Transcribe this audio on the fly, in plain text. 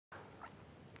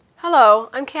Hello,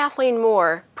 I'm Kathleen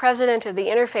Moore, President of the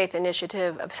Interfaith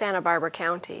Initiative of Santa Barbara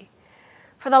County.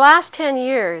 For the last 10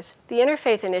 years, the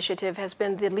Interfaith Initiative has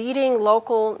been the leading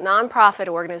local nonprofit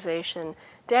organization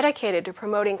dedicated to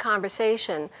promoting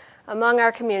conversation among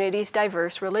our community's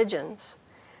diverse religions.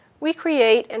 We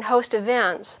create and host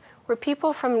events where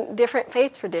people from different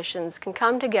faith traditions can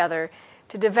come together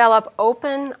to develop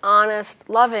open, honest,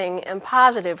 loving, and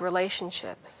positive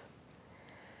relationships.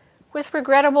 With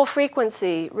regrettable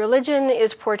frequency, religion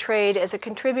is portrayed as a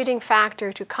contributing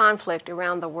factor to conflict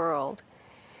around the world.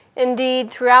 Indeed,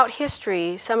 throughout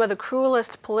history, some of the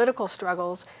cruelest political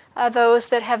struggles are those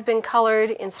that have been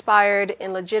colored, inspired,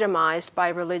 and legitimized by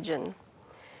religion.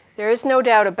 There is no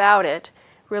doubt about it,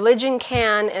 religion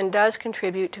can and does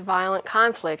contribute to violent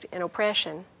conflict and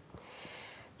oppression.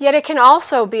 Yet it can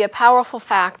also be a powerful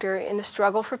factor in the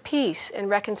struggle for peace and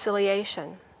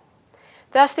reconciliation.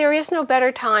 Thus, there is no better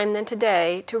time than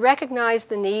today to recognize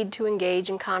the need to engage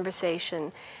in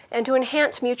conversation and to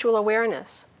enhance mutual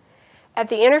awareness. At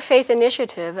the Interfaith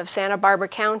Initiative of Santa Barbara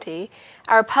County,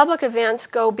 our public events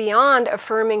go beyond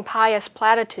affirming pious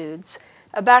platitudes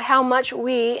about how much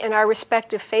we and our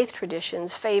respective faith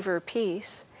traditions favor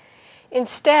peace.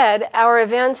 Instead, our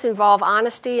events involve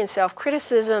honesty and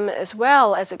self-criticism as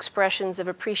well as expressions of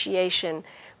appreciation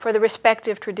for the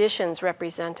respective traditions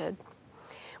represented.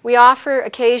 We offer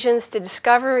occasions to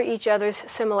discover each other's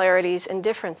similarities and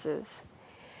differences.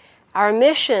 Our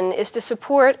mission is to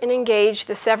support and engage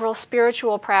the several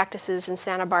spiritual practices in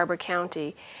Santa Barbara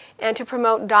County and to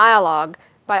promote dialogue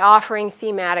by offering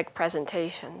thematic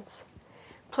presentations.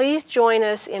 Please join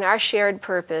us in our shared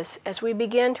purpose as we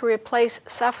begin to replace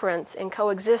sufferance and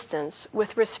coexistence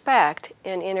with respect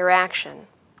and interaction.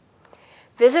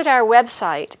 Visit our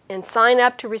website and sign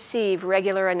up to receive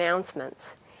regular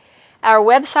announcements. Our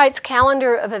website's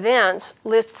calendar of events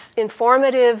lists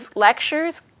informative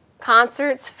lectures,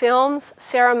 concerts, films,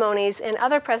 ceremonies, and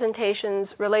other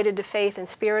presentations related to faith and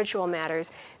spiritual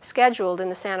matters scheduled in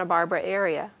the Santa Barbara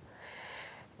area.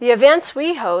 The events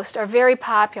we host are very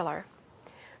popular.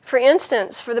 For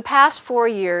instance, for the past 4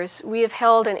 years, we have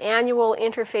held an annual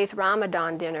Interfaith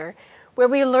Ramadan dinner where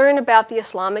we learn about the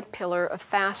Islamic pillar of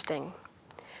fasting.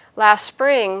 Last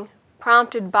spring,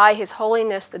 prompted by His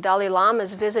Holiness the Dalai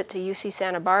Lama's visit to UC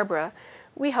Santa Barbara,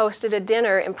 we hosted a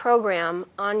dinner and program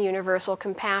on universal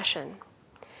compassion.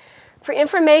 For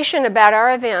information about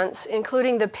our events,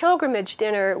 including the pilgrimage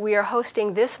dinner we are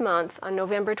hosting this month on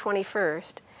November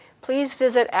 21st, please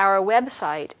visit our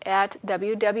website at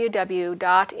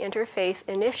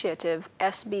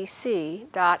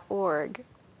www.interfaithinitiativesbc.org.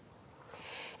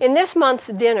 In this month's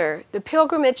dinner, the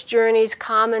pilgrimage journeys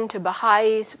common to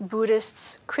Baha'is,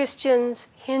 Buddhists, Christians,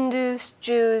 Hindus,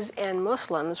 Jews, and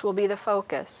Muslims will be the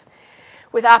focus,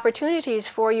 with opportunities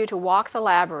for you to walk the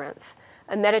labyrinth,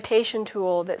 a meditation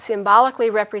tool that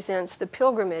symbolically represents the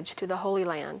pilgrimage to the Holy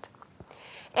Land.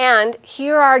 And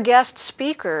hear our guest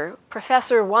speaker,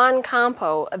 Professor Juan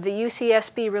Campo of the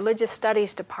UCSB Religious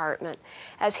Studies Department,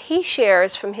 as he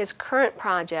shares from his current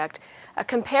project a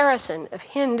comparison of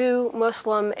Hindu,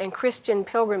 Muslim, and Christian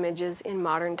pilgrimages in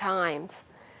modern times.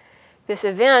 This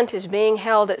event is being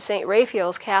held at St.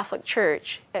 Raphael's Catholic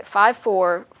Church at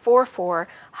 5444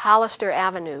 Hollister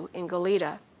Avenue in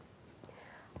Goleta.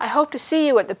 I hope to see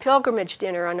you at the pilgrimage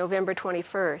dinner on November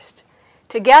 21st.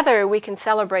 Together we can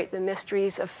celebrate the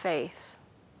mysteries of faith.